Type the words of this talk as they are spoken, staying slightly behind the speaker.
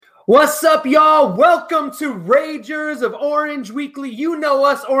What's up, y'all? Welcome to Ragers of Orange Weekly. You know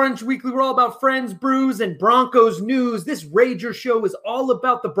us, Orange Weekly. We're all about Friends, Brews, and Broncos news. This Rager show is all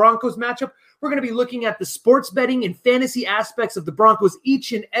about the Broncos matchup. We're going to be looking at the sports betting and fantasy aspects of the Broncos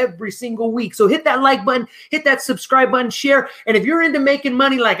each and every single week. So hit that like button, hit that subscribe button, share. And if you're into making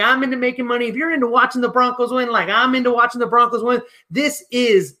money like I'm into making money, if you're into watching the Broncos win like I'm into watching the Broncos win, this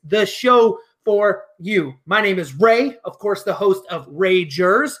is the show for you. My name is Ray, of course, the host of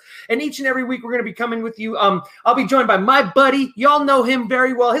Ragers, and each and every week we're going to be coming with you. I'll be joined by my buddy. Y'all know him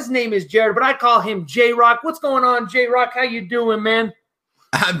very well. His name is Jared, but I call him J-Rock. What's going on, J-Rock? How you doing, man?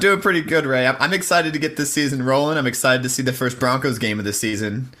 I'm doing pretty good, Ray. I'm excited to get this season rolling. I'm excited to see the first Broncos game of the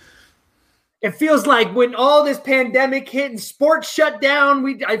season. It feels like when all this pandemic hit and sports shut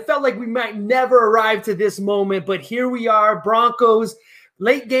down, I felt like we might never arrive to this moment, but here we are, Broncos.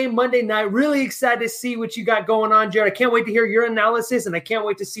 Late game Monday night. Really excited to see what you got going on, Jared. I can't wait to hear your analysis, and I can't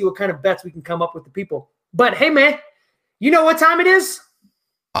wait to see what kind of bets we can come up with the people. But, hey, man, you know what time it is?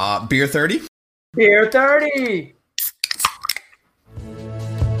 Beer 30? Beer 30.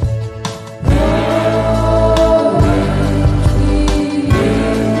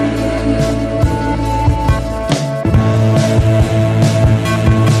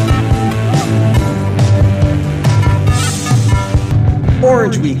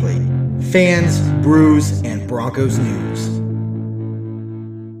 Orange Weekly, fans, brews, and Broncos news.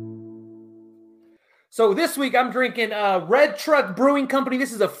 So this week I'm drinking Red Truck Brewing Company.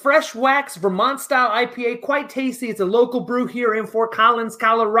 This is a fresh wax Vermont-style IPA, quite tasty. It's a local brew here in Fort Collins,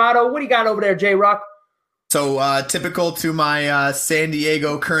 Colorado. What do you got over there, J-Rock? So typical to my San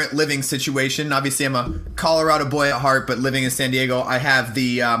Diego current living situation. Obviously, I'm a Colorado boy at heart, but living in San Diego, I have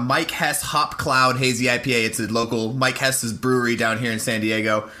the Mike Hess Hop Cloud Hazy IPA. It's a local Mike Hess's brewery down here in San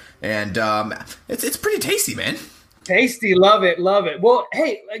Diego, and it's pretty tasty, man. Tasty. Love it. Love it. Well,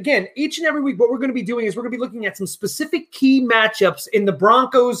 hey, again, each and every week, what we're going to be doing is we're going to be looking at some specific key matchups in the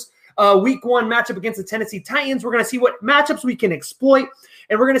Broncos week one matchup against the Tennessee Titans. We're going to see what matchups we can exploit.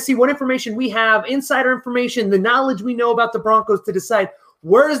 And we're going to see what information we have, insider information, the knowledge we know about the Broncos to decide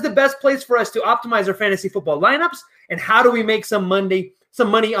where is the best place for us to optimize our fantasy football lineups and how do we make some money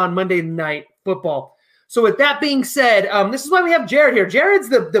on Monday Night Football. So with that being said, this is why we have Jared here. Jared's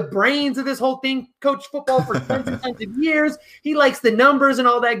the brains of this whole thing, coached football for tons and tons of years. He likes the numbers and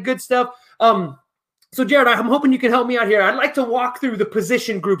all that good stuff. So Jared, I'm hoping you can help me out here. I'd like to walk through the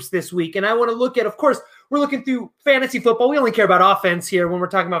position groups this week, and I want to look at, of course, we're looking through fantasy football. We only care about offense here when we're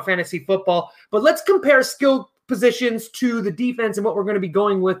talking about fantasy football, but let's compare skill positions to the defense and what we're going to be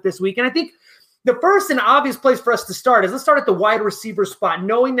going with this week. And I think the first and obvious place for us to start is let's start at the wide receiver spot,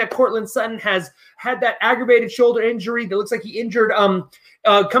 knowing that Courtland Sutton has had that aggravated shoulder injury that looks like he injured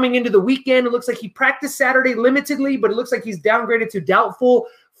coming into the weekend. It looks like he practiced Saturday limitedly, but it looks like he's downgraded to doubtful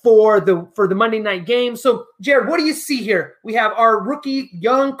for the Monday night game. So, Jared, what do you see here? We have our rookie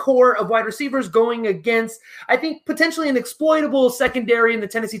young core of wide receivers going against, I think, potentially an exploitable secondary in the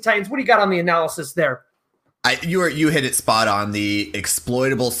Tennessee Titans. What do you got on the analysis there? You hit it spot on. The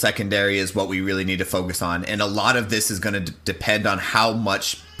exploitable secondary is what we really need to focus on. And a lot of this is going to depend on how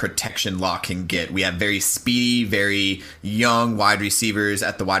much protection Law can get. We have very speedy, very young wide receivers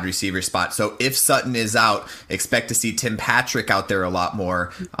at the wide receiver spot. So if Sutton is out, expect to see Tim Patrick out there a lot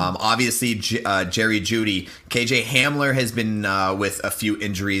more. Obviously, Jerry Jeudy. KJ Hamler has been with a few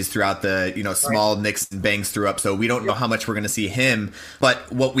injuries throughout the small nicks and bangs through up. So we don't know how much we're going to see him.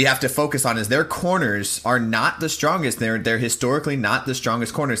 But what we have to focus on is their corners are not the strongest. They're historically not the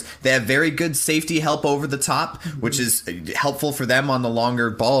strongest corners. They have very good safety help over the top, which is helpful for them on the longer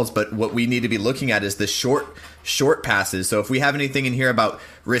balls. But what we need to be looking at is the short passes. So if we have anything in here about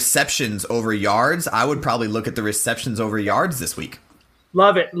receptions over yards, I would probably look at the receptions over yards this week.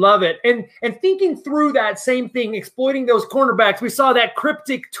 Love it. Love it. And thinking through that same thing, exploiting those cornerbacks, we saw that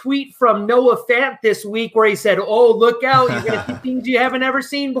cryptic tweet from Noah Fant this week where he said, "Oh, look out. You're going to see things you haven't ever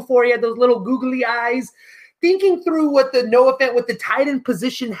seen before." He had those little googly eyes. Thinking through what the Noah Fant, what the tight end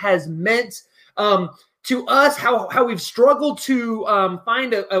position has meant to us, how we've struggled to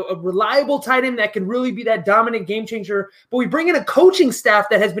find a reliable tight end that can really be that dominant game changer. But we bring in a coaching staff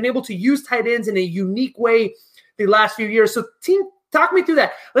that has been able to use tight ends in a unique way the last few years. So team, talk me through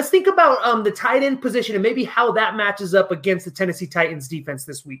that. Let's think about the tight end position and maybe how that matches up against the Tennessee Titans defense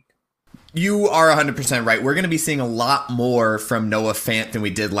this week. You are 100% right. We're going to be seeing a lot more from Noah Fant than we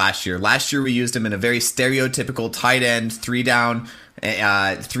did last year. Last year, we used him in a very stereotypical tight end, 3 down,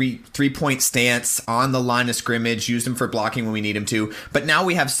 three-point stance on the line of scrimmage, used him for blocking when we need him to. But now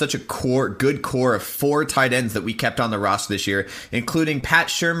we have such a good core of 4 tight ends that we kept on the roster this year, including Pat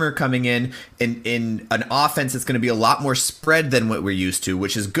Shurmur coming in an offense that's going to be a lot more spread than what we're used to,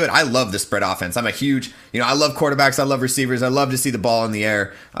 which is good. I love the spread offense. I'm a huge, I love quarterbacks, I love receivers, I love to see the ball in the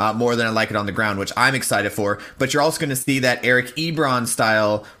air more than I like it on the ground, which I'm excited for. But you're also going to see that Eric Ebron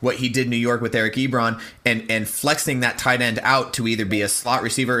style, what he did in New York with Eric Ebron, and flexing that tight end out to either be a slot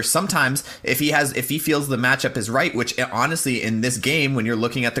receiver, or sometimes if he feels the matchup is right, which honestly in this game, when you're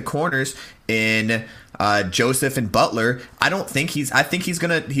looking at the corners in Joseph and Butler, I think he's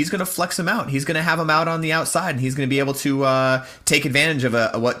gonna flex him out. He's gonna have him out on the outside, and he's gonna be able to take advantage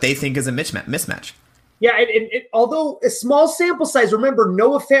of what they think is a mismatch. Yeah, although a small sample size, remember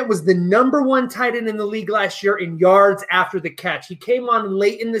Noah Fant was the number 1 tight end in the league last year in yards after the catch. He came on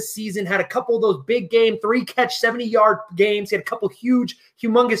late in the season, had a couple of those big game, 3-catch, 70-yard games. He had a couple huge,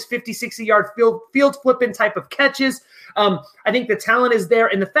 humongous 50, 60-yard field flipping type of catches. I think the talent is there.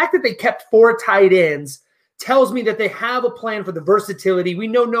 And the fact that they kept 4 tight ends tells me that they have a plan for the versatility. We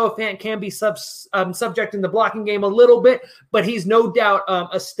know Noah Fant can be subject in the blocking game a little bit, but he's no doubt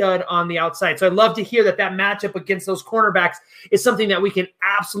a stud on the outside. So I'd love to hear that matchup against those cornerbacks is something that we can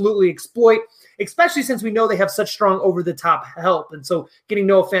absolutely exploit, especially since we know they have such strong over-the-top help. And so getting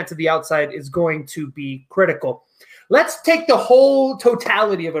Noah Fant to the outside is going to be critical. Let's take the whole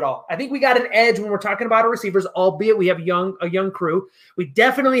totality of it all. I think we got an edge when we're talking about our receivers, albeit we have a young crew. We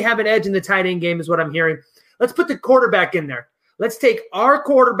definitely have an edge in the tight end game is what I'm hearing. Let's put the quarterback in there. Let's take our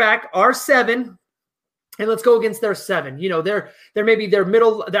quarterback, our 7, and let's go against their 7. They're maybe their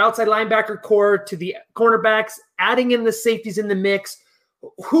the outside linebacker core to the cornerbacks, adding in the safeties in the mix.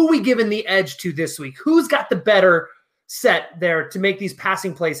 Who we giving the edge to this week? Who's got the better set there to make these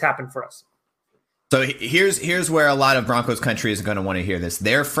passing plays happen for us? So here's where a lot of Broncos country is going to want to hear this.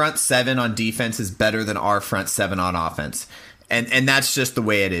 Their front 7 on defense is better than our front 7 on offense. And that's just the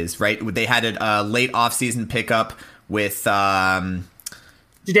way it is, right? They had a late offseason pickup with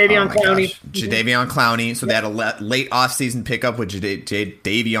Jadeveon Clowney. Jadeveon Clowney. So they had a late offseason pickup with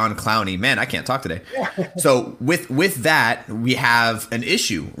Jadeveon Clowney. Man, I can't talk today. So with that, we have an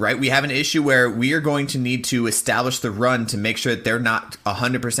issue, right? We have an issue where we are going to need to establish the run to make sure that they're not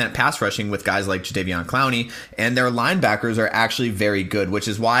 100% pass rushing with guys like Jadeveon Clowney, and their linebackers are actually very good, which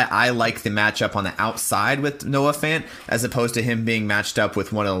is why I like the matchup on the outside with Noah Fant as opposed to him being matched up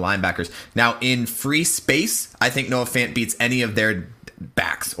with one of the linebackers. Now, in free space, I think Noah Fant beats any of their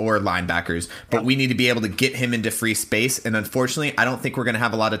backs or linebackers, but we need to be able to get him into free space, and unfortunately I don't think we're going to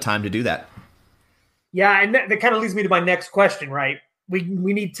have a lot of time to do that. Yeah, and that kind of leads me to my next question, right? We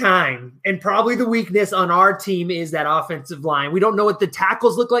need time, and probably the weakness on our team is that offensive line. We don't know what the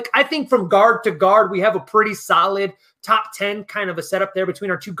tackles look like. I think from guard to guard we have a pretty solid top 10 kind of a setup there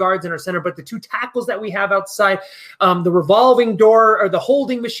between our 2 guards and our center, but the 2 tackles that we have outside, the revolving door or the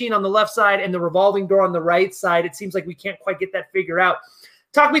holding machine on the left side and the revolving door on the right side, it seems like we can't quite get that figured out.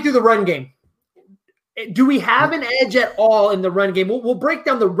 Talk me through the run game. Do we have an edge at all in the run game? We'll break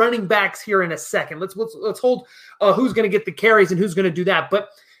down the running backs here in a second. Let's hold who's going to get the carries and who's going to do that. But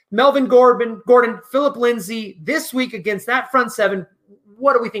Melvin Gordon, Phillip Lindsay this week against that front 7,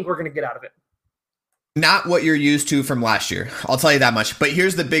 what do we think we're going to get out of it? Not what you're used to from last year. I'll tell you that much. But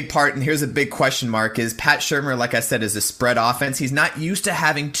here's the big part, and here's a big question mark, is Pat Shurmur, like I said, is a spread offense. He's not used to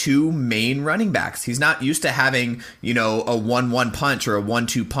having 2 main running backs. He's not used to having, a 1-1 punch or a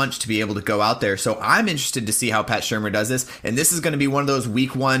 1-2 punch to be able to go out there. So I'm interested to see how Pat Shurmur does this. And this is going to be one of those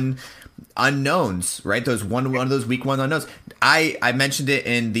week 1 unknowns, right? One of those week 1 unknowns. I mentioned it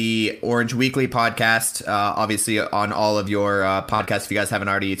in the Orange Weekly podcast, obviously on all of your podcasts. If you guys haven't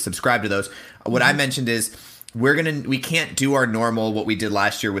already subscribed to those, what I mentioned is we can't do our normal what we did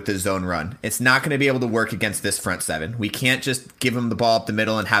last year with the zone run. It's not going to be able to work against this front 7. We can't just give them the ball up the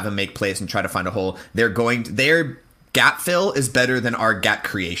middle and have them make plays and try to find a hole. Their gap fill is better than our gap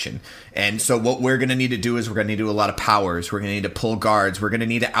creation. And so what we're going to need to do is we're going to need to do a lot of powers. We're going to need to pull guards. We're going to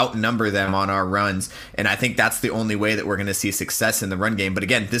need to outnumber them on our runs. And I think that's the only way that we're going to see success in the run game. But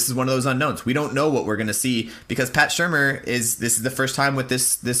again, this is one of those unknowns. We don't know what we're going to see because Pat Shurmur this is the first time with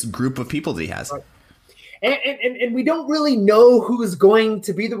this group of people that he has. And we don't really know who is going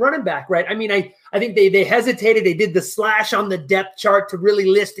to be the running back, right? I mean, I think they hesitated. They did the slash on the depth chart to really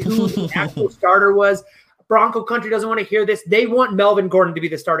list who the actual starter was. Bronco country doesn't want to hear this. They want Melvin Gordon to be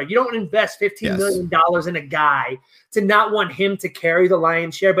the starter. You don't invest $15 million in a guy to not want him to carry the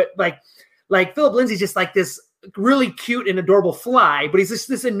lion's share. But like Phillip Lindsay's just like this really cute and adorable fly, but he's just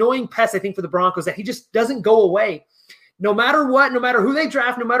this annoying pest, I think, for the Broncos that he just doesn't go away. No matter what, no matter who they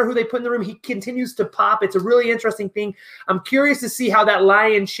draft, no matter who they put in the room, he continues to pop. It's a really interesting thing. I'm curious to see how that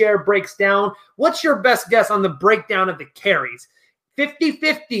lion's share breaks down. What's your best guess on the breakdown of the carries?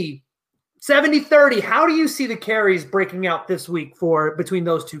 50-50, 70-30. How do you see the carries breaking out this week between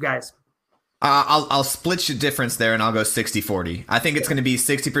those two guys? I'll split the difference there, and I'll go 60-40. I think it's going to be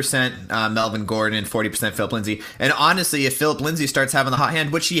 60% Melvin Gordon and 40% Philip Lindsay. And honestly, if Philip Lindsay starts having the hot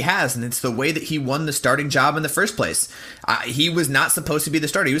hand, which he has, and it's the way that he won the starting job in the first place. He was not supposed to be the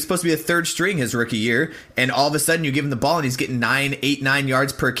starter. He was supposed to be the third string his rookie year, and all of a sudden you give him the ball and he's getting 9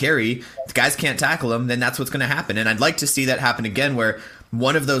 yards per carry. The guys can't tackle him, then that's what's going to happen. And I'd like to see that happen again, where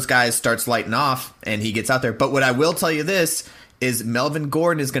one of those guys starts lighting off and he gets out there. But what I will tell you this is Melvin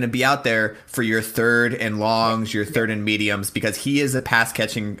Gordon is going to be out there for your third and longs, your third and mediums, because he is a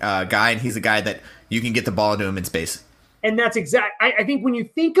pass-catching guy, and he's a guy that you can get the ball to him in space. And that's exact. I think when you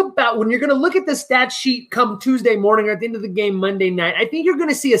think about when you're going to look at the stat sheet come Tuesday morning or at the end of the game Monday night, I think you're going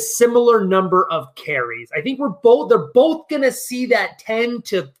to see a similar number of carries. I think they're both going to see that 10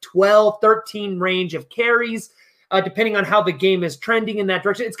 to 12, 13 range of carries, depending on how the game is trending in that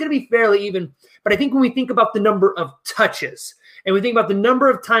direction. It's going to be fairly even. But I think when we think about the number of touches, and we think about the number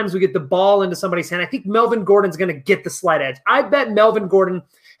of times we get the ball into somebody's hand, I think Melvin Gordon's going to get the slight edge. I bet Melvin Gordon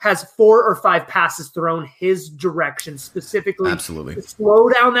has 4 or 5 passes thrown his direction, specifically Absolutely. To slow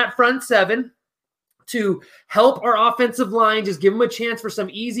down that front seven, to help our offensive line, just give them a chance for some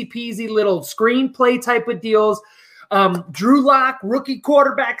easy-peasy little screenplay type of deals. Drew Lock, rookie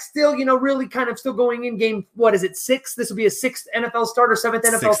quarterback, still, really kind of still going in game, 6? This will be a 6th NFL start or 7th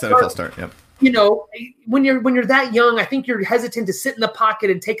NFL start. 6th NFL start, yep. When you're that young, I think you're hesitant to sit in the pocket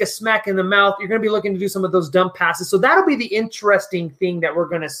and take a smack in the mouth. You're going to be looking to do some of those dump passes. So that'll be the interesting thing that we're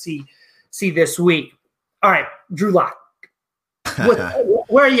going to see this week. All right, Drew Lock.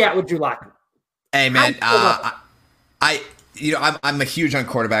 Where are you at with Drew Lock? Hey, man, I'm a huge on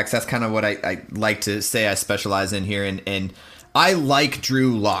quarterbacks. That's kind of what I like to say I specialize in here. And I like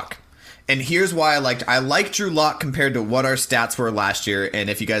Drew Lock. And here's why I like Drew Lock compared to what our stats were last year. And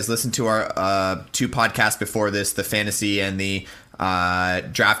if you guys listen to our 2 podcasts before this, the fantasy and the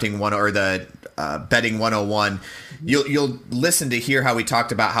drafting one or the betting 101, you'll listen to hear how we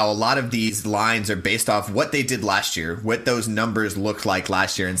talked about how a lot of these lines are based off what they did last year, what those numbers looked like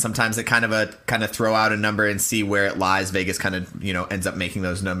last year. And sometimes they kind of throw out a number and see where it lies. Vegas kind of, ends up making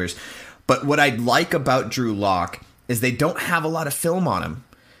those numbers. But what I like about Drew Lock is they don't have a lot of film on him.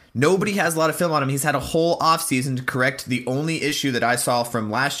 Nobody has a lot of film on him. He's had a whole offseason to correct. The only issue that I saw from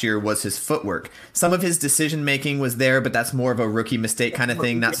last year was his footwork. Some of his decision-making was there, but that's more of a rookie mistake kind of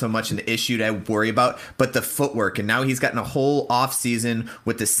thing, not so much an issue to worry about, but the footwork. And now he's gotten a whole offseason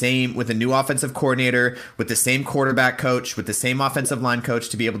with a new offensive coordinator, with the same quarterback coach, with the same offensive line coach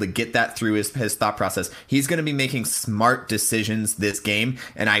to be able to get that through his thought process. He's going to be making smart decisions this game,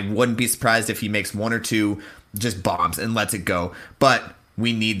 and I wouldn't be surprised if he makes 1 or 2 just bombs and lets it go. But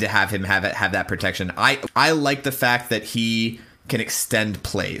we need to have him have that protection. I like the fact that he can extend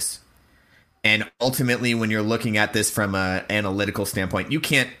plays. And ultimately, when you're looking at this from an analytical standpoint, you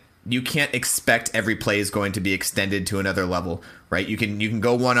can't expect every play is going to be extended to another level, right? You can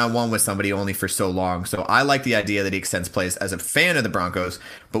go one-on-one with somebody only for so long. So I like the idea that he extends plays as a fan of the Broncos,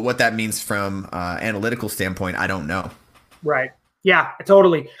 but what that means from analytical standpoint, I don't know. Right. Yeah,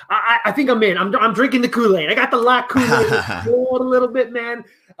 totally. I think I'm in. I'm drinking the Kool-Aid. I got the Lock Kool-Aid a little bit, man.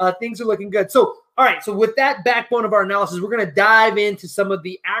 Things are looking good. So, all right. So with that backbone of our analysis, we're going to dive into some of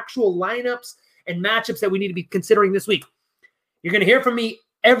the actual lineups and matchups that we need to be considering this week. You're going to hear from me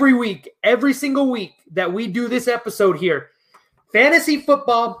every week, every single week that we do this episode here. Fantasy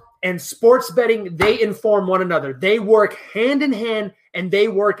football and sports betting, they inform one another. They work hand in hand and they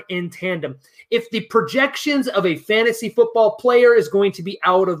work in tandem. If the projections of a fantasy football player is going to be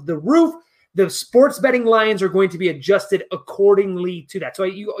out of the roof, the sports betting lines are going to be adjusted accordingly to that. So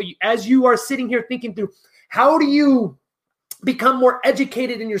as you are sitting here thinking through, how do you become more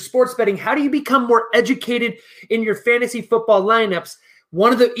educated in your sports betting? How do you become more educated in your fantasy football lineups?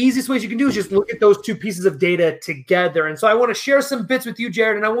 One of the easiest ways you can do is just look at those 2 pieces of data together. And so I want to share some bits with you,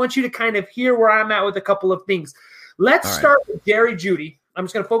 Jared, and I want you to kind of hear where I'm at with a couple of things. Let's start with Jerry Jeudy. I'm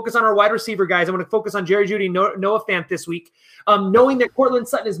just going to focus on our wide receiver guys. I'm going to focus on Jerry Jeudy, Noah Fant this week, knowing that Courtland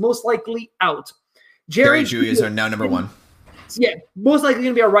Sutton is most likely out. Jerry Jeudy is our now number 1. Yeah, most likely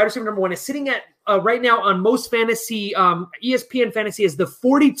going to be our wide receiver number 1. Is sitting at right now on most fantasy, ESPN fantasy is the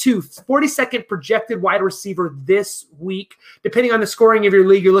 42nd projected wide receiver this week. Depending on the scoring of your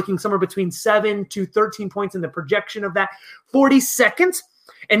league, you're looking somewhere between 7 to 13 points in the projection of that. 42nd.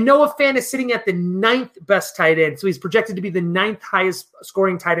 And Noah Fant is sitting at the 9th best tight end. So he's projected to be the 9th highest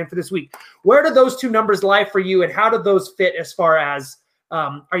scoring tight end for this week. Where do those two numbers lie for you, and how do those fit as far as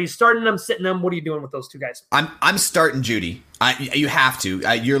are you starting them, sitting them? What are you doing with those two guys? I'm starting Jeudy. You have to.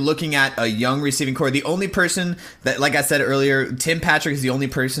 You're looking at a young receiving core. The only person that, like I said earlier, Tim Patrick is the only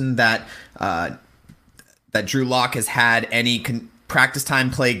person that Drew Lock has had any practice time,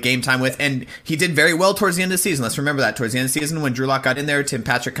 game time with, and he did very well towards the end of the season. Let's remember that towards the end of the season when Drew Lock got in there, Tim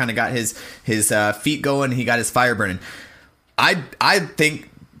Patrick kind of got his feet going. He got his fire burning. I think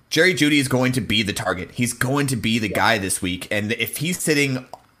Jerry Jeudy is going to be the target. He's going to be the guy this week. And if he's sitting,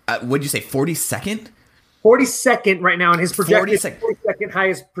 what'd you say, 42nd? 42nd right now, and his projected 42nd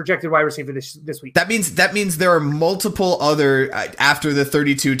highest projected wide receiver this week. That means there are multiple other, after the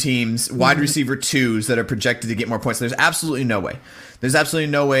 32 teams, wide receiver twos that are projected to get more points. There's absolutely no way. There's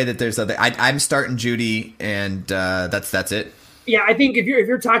absolutely no way that there's other. I'm starting Jeudy, and that's it. Yeah, I think if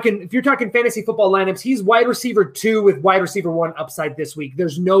you're talking fantasy football lineups, he's wide receiver 2 with wide receiver 1 upside this week.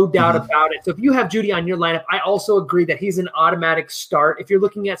 There's no doubt about it. So if you have Jeudy on your lineup, I also agree that he's an automatic start. If you're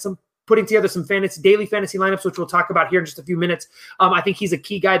looking at putting together some daily fantasy lineups, which we'll talk about here in just a few minutes, I think he's a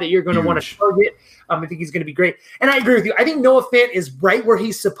key guy that you're going to want to target. I think he's going to be great. And I agree with you. I think Noah Fant is right where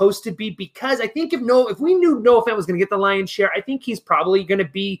he's supposed to be, because I think if we knew Noah Fant was going to get the lion's share, I think he's probably going to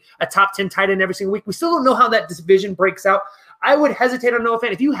be a top 10 tight end every single week. We still don't know how that division breaks out. I would hesitate on Noah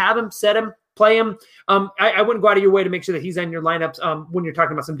Fant. If you have him, set him, play him. I wouldn't go out of your way to make sure that he's on your lineups when you're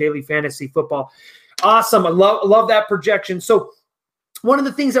talking about some daily fantasy football. Awesome. I love that projection. So one of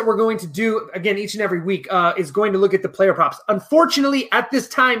the things that we're going to do, again, each and every week is going to look at the player props. Unfortunately, at this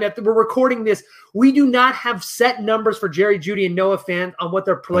time that we're recording this, we do not have set numbers for Jerry Jeudy and Noah Fant on what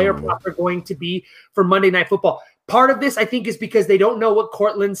their player props are going to be for Monday Night Football. Part of this, I think, is because they don't know what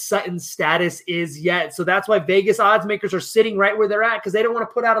Courtland Sutton's status is yet. So that's why Vegas odds makers are sitting right where they're at, because they don't want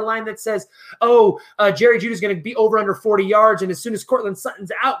to put out a line that says, Jerry Jeudy is going to be over under 40 yards. And as soon as Courtland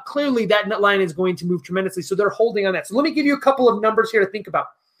Sutton's out, clearly that line is going to move tremendously. So they're holding on that. So let me give you a couple of numbers here to think about.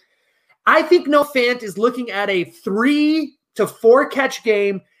 I think Noah Fant is looking at a 3 to 4 catch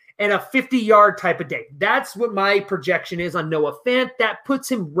game and a 50-yard type of day. That's what my projection is on Noah Fant. That puts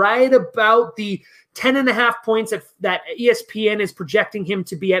him right about the 10.5 points that ESPN is projecting him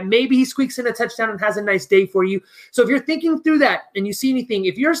to be at. Maybe he squeaks in a touchdown and has a nice day for you. So if you're thinking through that and you see anything,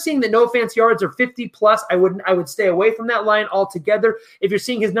 if you're seeing that Noah Fant's yards are 50 plus, I would stay away from that line altogether. If you're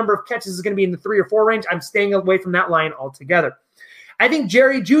seeing his number of catches is going to be in the 3 or 4 range, I'm staying away from that line altogether. I think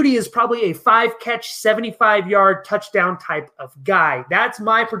Jerry Jeudy is probably a 5-catch, 75-yard touchdown type of guy. That's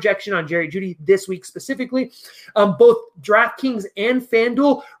my projection on Jerry Jeudy this week specifically. Both DraftKings and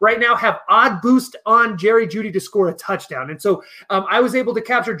FanDuel right now have odd boost on Jerry Jeudy to score a touchdown. And so I was able to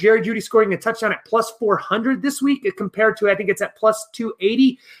capture Jerry Jeudy scoring a touchdown at plus 400 this week compared to, I think it's at plus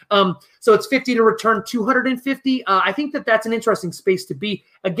 280. So it's 50 to return 250. I think that's an interesting space to be.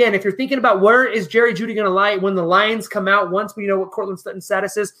 Again, if you're thinking about where is Jerry Jeudy going to lie when the Lions come out, once we know what Courtland Sutton's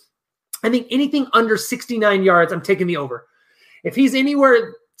status is, I think anything under 69 yards, I'm taking the over. If he's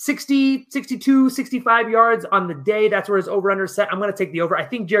anywhere 60, 62, 65 yards on the day, that's where his over-under is set. I'm going to take the over. I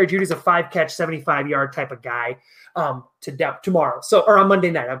think Jerry Jeudy's a 5-catch, 75-yard type of guy tomorrow. Or on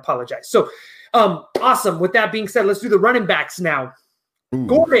Monday night, I apologize. So awesome. With that being said, let's do the running backs now.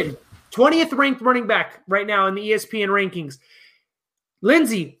 Gordon, 20th ranked running back right now in the ESPN rankings.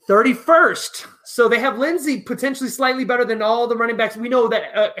 Lindsey, 31st. So they have Lindsey potentially slightly better than all the running backs. We know that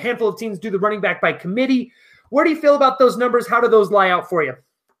a handful of teams do the running back by committee. Where do you feel about those numbers? How do those lie out for you?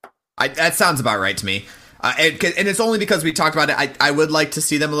 That sounds about right to me. And it's only because we talked about it. I would like to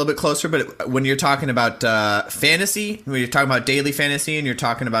see them a little bit closer, but when you're talking about fantasy, when you're talking about daily fantasy, and you're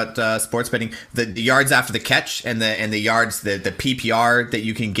talking about sports betting, the yards after the catch and the yards, the PPR that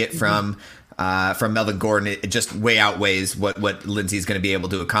you can get from Melvin Gordon, it just way outweighs what Lindsey's going to be able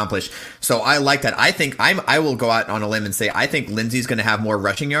to accomplish. So I like that. I think I will go out on a limb and say I think Lindsey's going to have more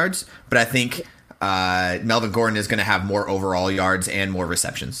rushing yards, but I think Melvin Gordon is going to have more overall yards and more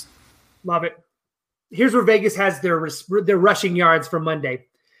receptions. Love it. Here's where Vegas has their rushing yards for Monday.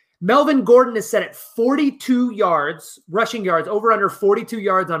 Melvin Gordon is set at 42 yards, rushing yards, over under 42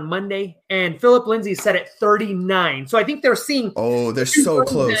 yards on Monday, and Phillip Lindsay is set at 39. So I think they're seeing. Oh, they're so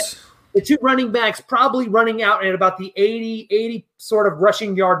close. The two running backs probably running out at about the 80 sort of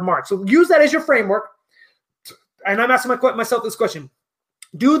rushing yard mark. So use that as your framework. And I'm asking myself this question.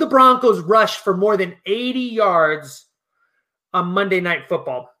 Do the Broncos rush for more than 80 yards on Monday Night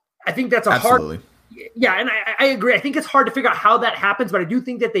Football? I think that's Absolutely. hard. Yeah, and I agree. I think it's hard to figure out how that happens, but I do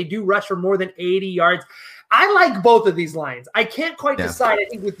think that they do rush for more than 80 yards. I like both of these lines. I can't quite decide, I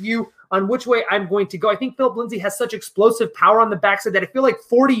think, with you on which way I'm going to go. I think Phillip Lindsay has such explosive power on the backside that I feel like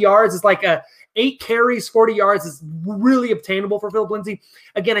 40 yards is like 8 carries, 40 yards is really obtainable for Phillip Lindsay.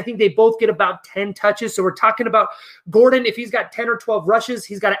 Again, I think they both get about 10 touches. So we're talking about Gordon. If he's got 10 or 12 rushes,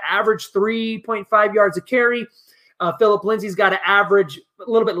 he's got to average 3.5 yards a carry. Phillip Lindsay's got to average a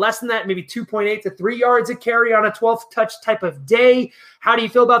little bit less than that, maybe 2.8 to 3 yards a carry on a 12 touch type of day. How do you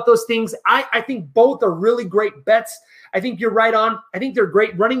feel about those things? I think both are really great bets. I think you're right on. I think they're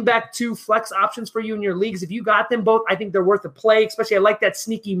great running back 2 flex options for you in your leagues. If you got them both, I think they're worth a play, especially I like that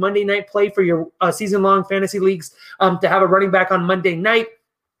sneaky Monday night play for your season-long fantasy leagues to have a running back on Monday night.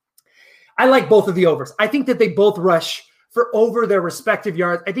 I like both of the overs. I think that they both rush for over their respective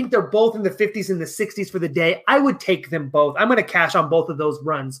yards. I think they're both in the 50s and the 60s for the day. I would take them both. I'm going to cash on both of those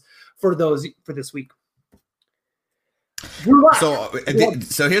runs for this week. So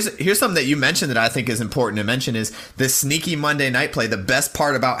here's something that you mentioned that I think is important to mention is the sneaky Monday night play. The best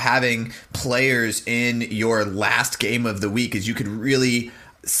part about having players in your last game of the week is you could really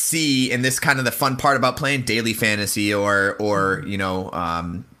see, and this kind of the fun part about playing daily fantasy or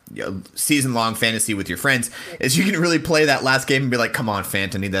season-long fantasy with your friends is you can really play that last game and be like, come on,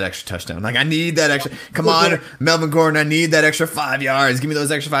 Fant, I need that extra touchdown. Like, I need that extra. Come on, Melvin Gordon, I need that extra 5 yards. Give me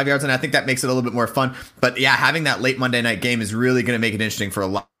those extra 5 yards. And I think that makes it a little bit more fun. But yeah, having that late Monday night game is really going to make it interesting for a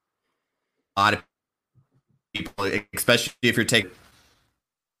lot of people, especially if you're taking.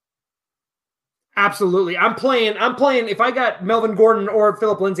 Absolutely. I'm playing. If I got Melvin Gordon or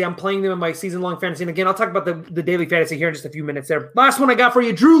Phillip Lindsay, I'm playing them in my season-long fantasy. And again, I'll talk about the daily fantasy here in just a few minutes there. Last one I got for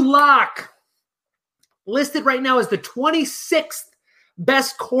you, Drew Lock. Listed right now as the 26th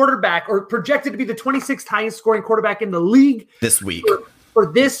best quarterback, or projected to be the 26th highest scoring quarterback in the league this week.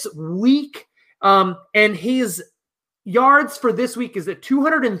 For this week. And his yards for this week is at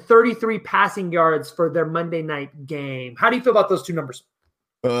 233 passing yards for their Monday night game. How do you feel about those two numbers?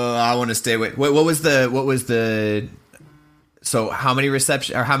 I want to stay away. Wait, what was the? So how many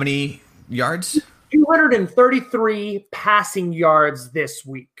receptions or how many yards? 233 passing yards this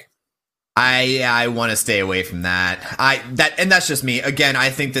week. I want to stay away from that. That's just me. Again,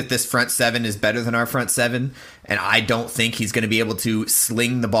 I think that this front seven is better than our front seven, and I don't think he's going to be able to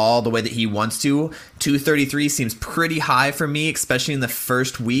sling the ball the way that he wants to. 233 seems pretty high for me, especially in the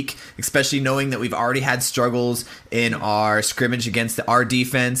first week, especially knowing that we've already had struggles in our scrimmage against our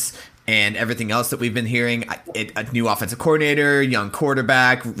defense and everything else that we've been hearing. A new offensive coordinator, young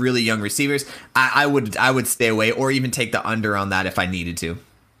quarterback, really young receivers. I would stay away or even take the under on that if I needed to.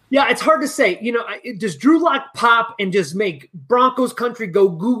 Yeah, it's hard to say. Does Drew Lock pop and just make Broncos country go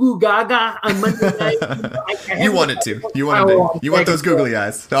goo goo gaga on Monday night? You want it to. You want those googly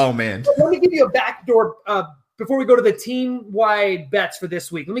eyes. Oh, man. Let me give you a backdoor before we go to the team-wide bets for this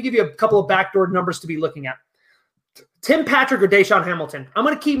week. Let me give you a couple of backdoor numbers to be looking at. Tim Patrick or Deshaun Hamilton. I'm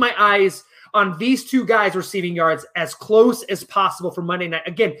going to keep my eyes on these two guys receiving yards as close as possible for Monday night.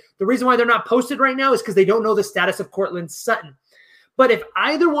 Again, the reason why they're not posted right now is because they don't know the status of Courtland Sutton. But if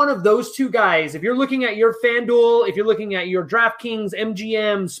either one of those two guys, if you're looking at your FanDuel, if you're looking at your DraftKings,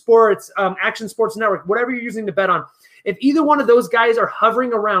 MGM, Sports, Action Sports Network, whatever you're using to bet on, if either one of those guys are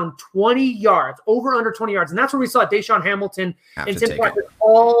hovering around 20 yards, over under 20 yards, and that's where we saw Deshaun Hamilton and Tim Patrick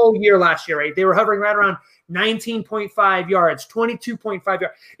all year last year, right? They were hovering right around 19.5 yards, 22.5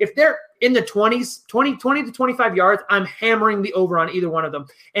 yards. If they're in the 20s, 20 to 25 yards, I'm hammering the over on either one of them.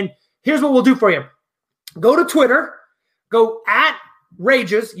 And here's what we'll do for you. Go to Twitter. Go at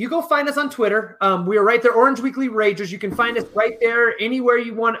Rages. You go find us on Twitter. We are right there, Orange Weekly Rages. You can find us right there anywhere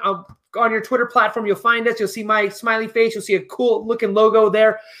you want on your Twitter platform. You'll find us. You'll see my smiley face. You'll see a cool looking logo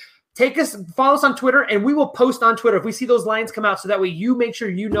there. Follow us on Twitter, and we will post on Twitter if we see those lines come out, so that way you make sure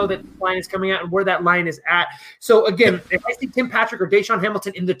you know that the line is coming out and where that line is at. So again, if I see Tim Patrick or Deshaun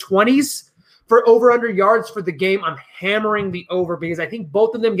Hamilton in the 20s for over-under yards for the game, I'm hammering the over because I think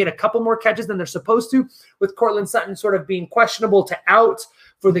both of them get a couple more catches than they're supposed to, with Courtland Sutton sort of being questionable to out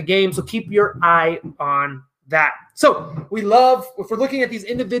for the game. So keep your eye on that. So if we're looking at these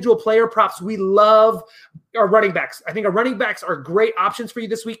individual player props, we love our running backs. I think our running backs are great options for you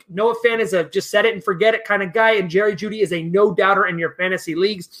this week. Noah Fant is a just set it and forget it kind of guy, and Jerry Jeudy is a no-doubter in your fantasy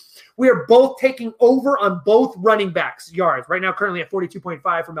leagues. We are both taking over on both running backs' yards. Right now, currently at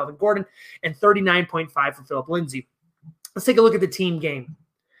 42.5 for Melvin Gordon and 39.5 for Phillip Lindsay. Let's take a look at the team game.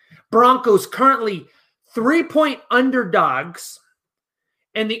 Broncos currently 3-point underdogs,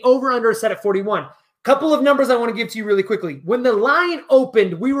 and the over-under is set at 41. Couple of numbers I want to give to you really quickly. When the line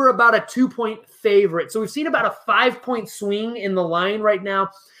opened, we were about a 2-point favorite. So we've seen about a 5-point swing in the line right now.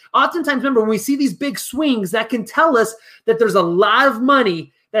 Oftentimes, remember, when we see these big swings, that can tell us that there's a lot of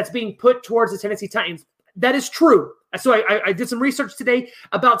money that's being put towards the Tennessee Titans. That is true. So I did some research today.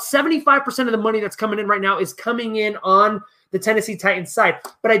 About 75% of the money that's coming in right now is coming in on the Tennessee Titans side.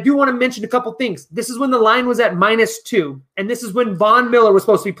 But I do want to mention a couple things. This is when the line was at -2, and this is when Von Miller was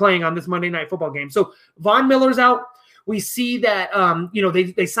supposed to be playing on this Monday Night Football game. So Von Miller's out. We see that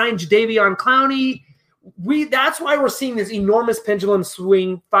they signed Jadeveon Clowney. That's why we're seeing this enormous pendulum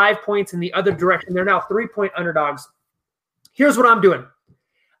swing 5 points in the other direction. They're now 3-point underdogs. Here's what I'm doing.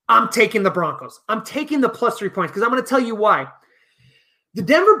 I'm taking the Broncos. I'm taking the +3 points because I'm going to tell you why. The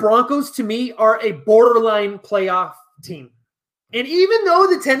Denver Broncos, to me, are a borderline playoff team. And even though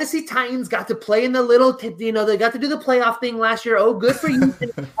the Tennessee Titans got to play in the they got to do the playoff thing last year. Oh, good for you,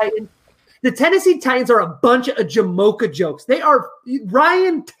 Tennessee Titans. The Tennessee Titans are a bunch of Jamocha jokes. They are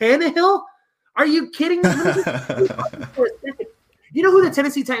Ryan Tannehill. Are you kidding me? You know who the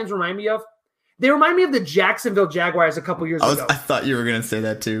Tennessee Titans remind me of? They remind me of the Jacksonville Jaguars a couple years ago. I thought you were going to say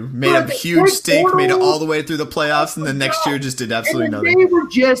that too. Made a huge stink, made it all the way through the playoffs, and then next year just did absolutely nothing. They were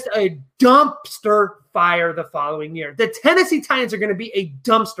just a dumpster fire the following year. The Tennessee Titans are going to be a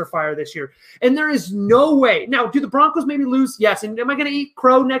dumpster fire this year, and there is no way. Now, do the Broncos maybe lose? Yes. And am I going to eat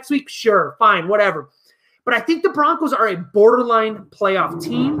crow next week? Sure, fine, whatever. But I think the Broncos are a borderline playoff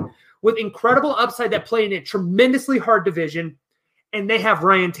team with incredible upside that play in a tremendously hard division. And they have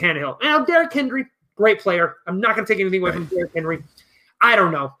Ryan Tannehill. Now, Derrick Henry, great player. I'm not going to take anything away from Derrick Henry. I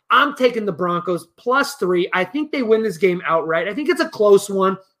don't know. I'm taking the Broncos +3. I think they win this game outright. I think it's a close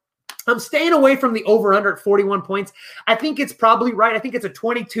one. I'm staying away from the over-under at 41 points. I think it's probably right. I think it's a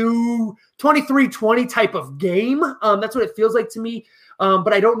 23-20 type of game. That's what it feels like to me,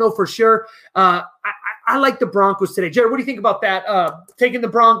 but I don't know for sure. I like the Broncos today. Jared, what do you think about that? Taking the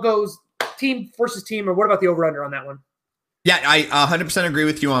Broncos team versus team, or what about the over-under on that one? Yeah, I 100% agree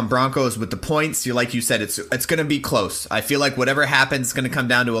with you on Broncos with the points. Like you said, it's going to be close. I feel like whatever happens is going to come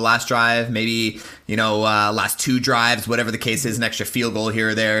down to a last drive, maybe, last 2 drives, whatever the case is, an extra field goal here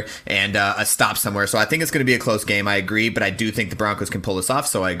or there, and a stop somewhere. So I think it's going to be a close game. I agree, but I do think the Broncos can pull this off,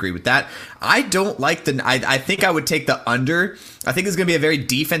 so I agree with that. I don't like I think I would take the under. I think it's going to be a very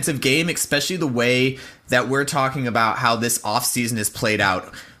defensive game, especially the way that we're talking about how this offseason is played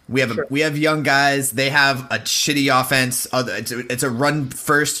out. We have young guys. They have a shitty offense. It's a run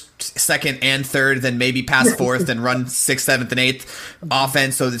first, second, and third, then maybe pass fourth, then run 6th, 7th, and 8th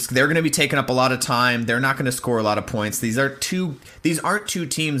offense. So they're going to be taking up a lot of time. They're not going to score a lot of points. These aren't two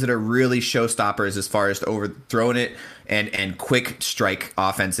teams that are really showstoppers as far as overthrowing it and quick strike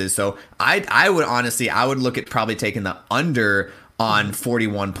offenses. So I would look at probably taking the under on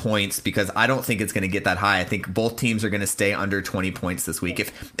 41 points because I don't think it's going to get that high. I think both teams are going to stay under 20 points this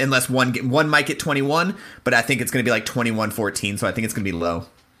week, unless one might get 21, but I think it's going to be like 21-14, so I think it's going to be low.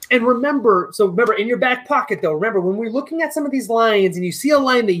 And remember, in your back pocket, though, when we're looking at some of these lines and you see a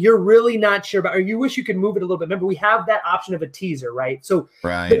line that you're really not sure about or you wish you could move it a little bit, remember, we have that option of a teaser, right? So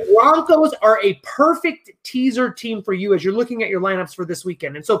The Broncos are a perfect teaser team for you as you're looking at your lineups for this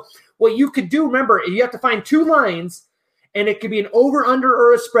weekend. And so what you could do, remember, you have to find 2 lines, and it could be an over, under,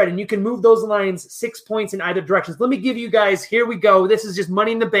 or a spread, and you can move those lines 6 points in either direction. Let me give you guys, here we go. This is just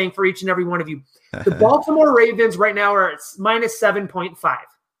money in the bank for each and every one of you. The Baltimore Ravens right now are at -7.5.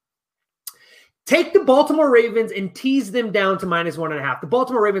 Take the Baltimore Ravens and tease them down to -1.5. The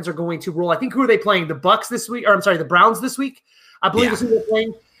Baltimore Ravens are going to roll. I think who are they playing? The Bucks this week, or I'm sorry, the Browns this week. I believe that's who they're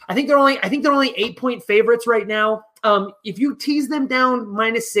playing. I think they're only 8-point favorites right now. If you tease them down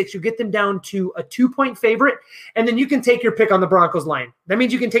 -6, you get them down to a 2-point favorite, and then you can take your pick on the Broncos line. That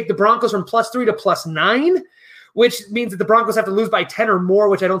means you can take the Broncos from +3 to +9, which means that the Broncos have to lose by 10 or more,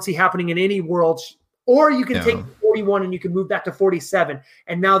 which I don't see happening in any world. Or you can take 41 and you can move that to 47,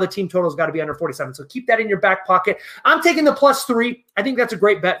 and now the team total's got to be under 47. So keep that in your back pocket. I'm taking the +3. I think that's a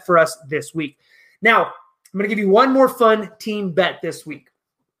great bet for us this week. Now, I'm going to give you one more fun team bet this week.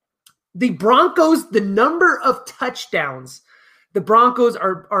 The Broncos, the number of touchdowns the Broncos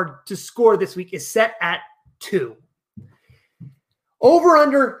are to score this week is set at 2. Over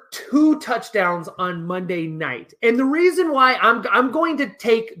under 2 touchdowns on Monday night. And the reason why I'm going to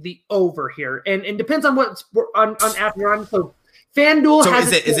take the over here, and depends on what on app you're on. So FanDuel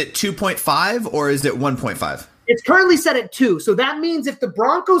has is it 2.5 or is it 1.5? It's currently set at 2. So that means if the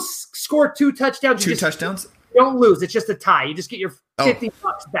Broncos score 2 touchdowns, you don't lose. It's just a tie. You just get your $50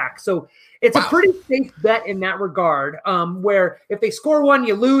 back. So it's a pretty safe bet in that regard, where if they score 1,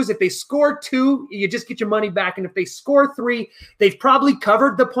 you lose. If they score 2, you just get your money back. And if they score 3, they've probably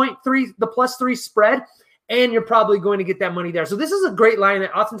covered the +3 spread, and you're probably going to get that money there. So this is a great line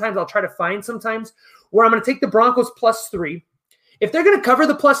that oftentimes I'll try to find sometimes where I'm going to take the Broncos +3. If they're going to cover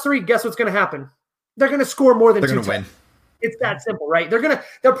the +3, guess what's going to happen? They're going to score more than 2 touchdowns. It's that simple, right?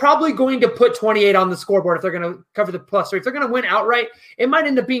 They're probably going to put 28 on the scoreboard if they're going to cover the +3. If they're going to win outright, it might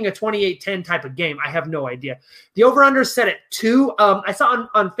end up being a 28-10 type of game. I have no idea. The over-under is set at 2. I saw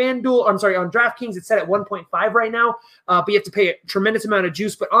on FanDuel, on DraftKings, it's set at 1.5 right now, but you have to pay a tremendous amount of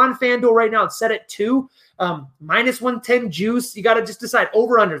juice. But on FanDuel right now, it's set at 2. -110 juice. You got to just decide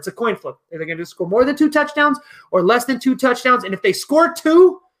over-under. It's a coin flip. Are they going to score more than 2 touchdowns or less than 2 touchdowns? And if they score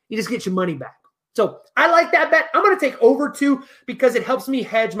 2, you just get your money back. So I like that bet. I'm going to take over 2 because it helps me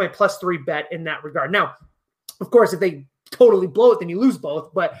hedge my +3 bet in that regard. Now, of course, if they totally blow it, then you lose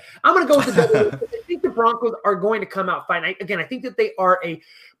both. But I'm going to go with the W. I think the Broncos are going to come out fine. I think that they are a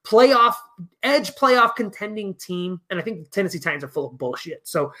playoff contending team, and I think the Tennessee Titans are full of bullshit.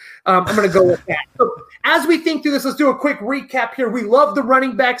 So I'm going to go with that. So as we think through this, let's do a quick recap here. We love the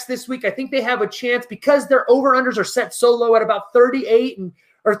running backs this week. I think they have a chance because their over-unders are set so low at about 39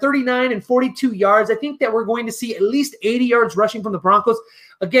 and 42 yards. I think that we're going to see at least 80 yards rushing from the Broncos.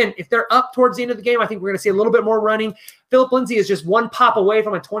 Again, if they're up towards the end of the game, I think we're going to see a little bit more running. Phillip Lindsay is just one pop away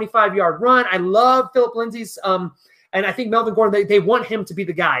from a 25-yard run. I love Phillip Lindsay's and I think Melvin Gordon, they want him to be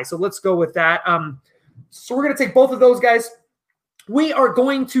the guy. So let's go with that. So we're going to take both of those guys. We are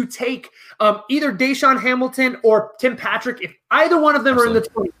going to take either Deshaun Hamilton or Tim Patrick. If either one of them are in the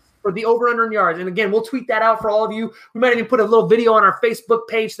 20s for the over-under in yards. And again, we'll tweet that out for all of you. We might even put a little video on our Facebook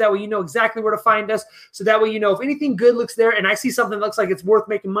page so that way you know exactly where to find us. So that way you know if anything good looks there and I see something that looks like it's worth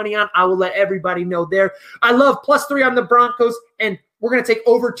making money on, I will let everybody know there. I love +3 on the Broncos, and we're going to take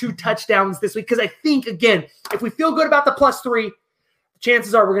over 2 touchdowns this week because I think, again, if we feel good about the +3,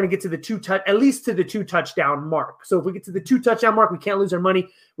 chances are we're going to get to at least to the 2 touchdown mark. So if we get to the 2 touchdown mark, we can't lose our money.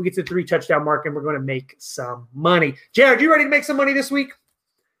 We get to the 3 touchdown mark, and we're going to make some money. Jared, you ready to make some money this week?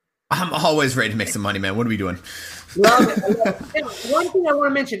 I'm always ready to make some money, man. What are we doing? Love it. And one thing I want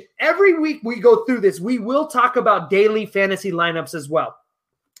to mention, every week we go through this, we will talk about daily fantasy lineups as well.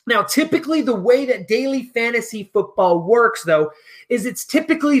 Now, typically the way that daily fantasy football works, though, is it's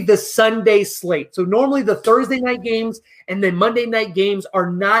typically the Sunday slate. So normally the Thursday night games and then Monday night games are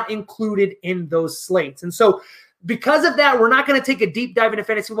not included in those slates. And so because of that, we're not going to take a deep dive into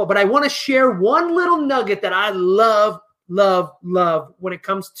fantasy football, but I want to share one little nugget that I love when it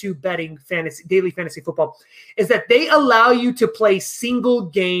comes to betting daily fantasy football, is that they allow you to play single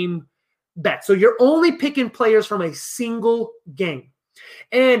game bets. So you're only picking players from a single game.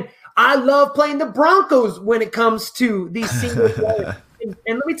 And I love playing the Broncos when it comes to these single games.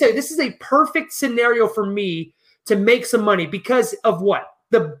 And let me tell you, this is a perfect scenario for me to make some money because of what?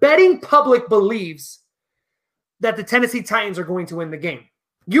 The betting public believes that the Tennessee Titans are going to win the game.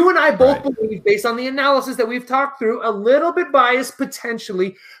 You and I both believe, based on the analysis that we've talked through, a little bit biased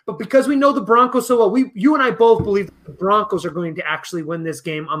potentially, but because we know the Broncos so well, you and I both believe that the Broncos are going to actually win this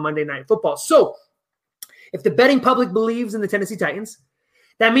game on Monday Night Football. So if the betting public believes in the Tennessee Titans,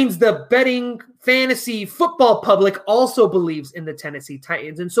 that means the betting fantasy football public also believes in the Tennessee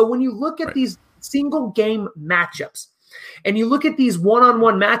Titans. And so when you look at these single game matchups and you look at these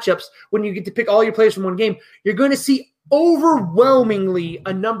one-on-one matchups, when you get to pick all your players from one game, you're going to see overwhelmingly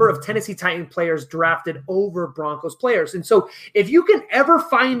a number of Tennessee Titan players drafted over Broncos players. And so if you can ever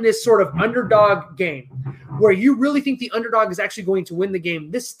find this sort of underdog game where you really think the underdog is actually going to win the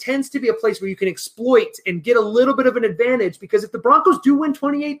game, this tends to be a place where you can exploit and get a little bit of an advantage, because if the Broncos do win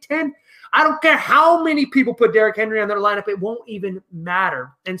 28-10, I don't care how many people put Derrick Henry on their lineup, it won't even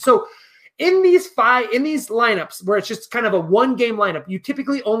matter. And so in these lineups where it's just kind of a one-game lineup, you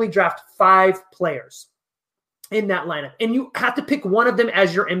typically only draft 5 players in that lineup, and you have to pick one of them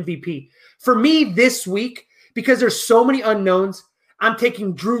as your MVP. For me this week, because there's so many unknowns, I'm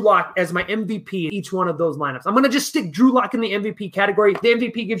taking Drew Lock as my MVP in each one of those lineups. I'm going to just stick Drew Lock in the MVP category. The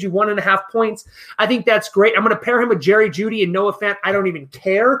MVP gives you 1.5 points. I think that's great. I'm going to pair him with Jerry Jeudy and Noah Fant. I don't even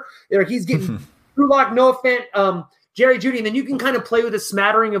care. He's getting Drew Lock, Noah Fant, Jerry Jeudy, and then you can kind of play with a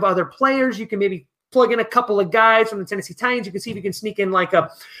smattering of other players. You can maybe plug in a couple of guys from the Tennessee Titans. You can see if you can sneak in like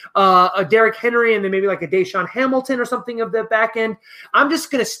a Derrick Henry and then maybe like a Deshaun Hamilton or something of the back end. I'm just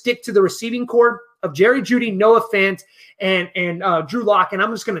going to stick to the receiving core of Jerry Jeudy, Noah Fant, and Drew Lock, and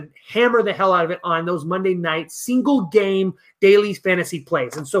I'm just going to hammer the hell out of it on those Monday night single game daily fantasy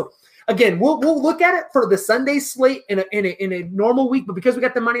plays. And so again, we'll look at it for the Sunday slate in a normal week, but because we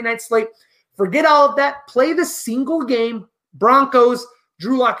got the Monday night slate, forget all of that. Play the single game Broncos.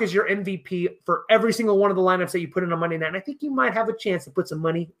 Drew Lock is your MVP for every single one of the lineups that you put in on Monday night. And I think you might have a chance to put some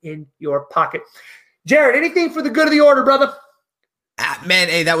money in your pocket. Jared, anything for the good of the order, brother? Man,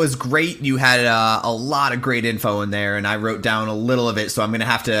 hey, that was great. You had a lot of great info in there, and I wrote down a little of it. So I'm going to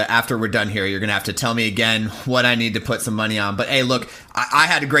have to, after we're done here, you're going to have to tell me again what I need to put some money on. But hey, look, I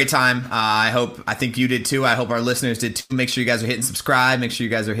had a great time. I think you did too. I hope our listeners did too. Make sure you guys are hitting subscribe. Make sure you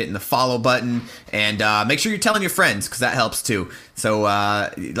guys are hitting the follow button, and make sure you're telling your friends because that helps too. So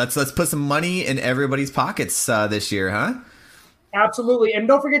let's put some money in everybody's pockets this year, huh? Absolutely. And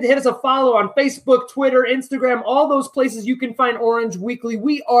don't forget to hit us a follow on Facebook, Twitter, Instagram, all those places you can find Orange Weekly.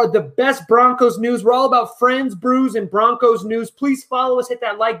 We are the best Broncos news. We're all about friends, brews, and Broncos news. Please follow us, hit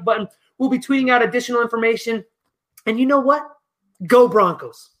that like button. We'll be tweeting out additional information. And you know what? Go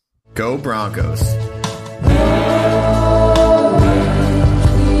Broncos. Go Broncos.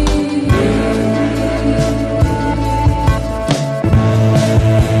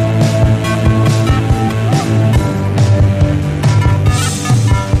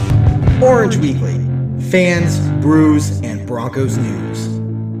 Orange Weekly, fans, brews, and Broncos news.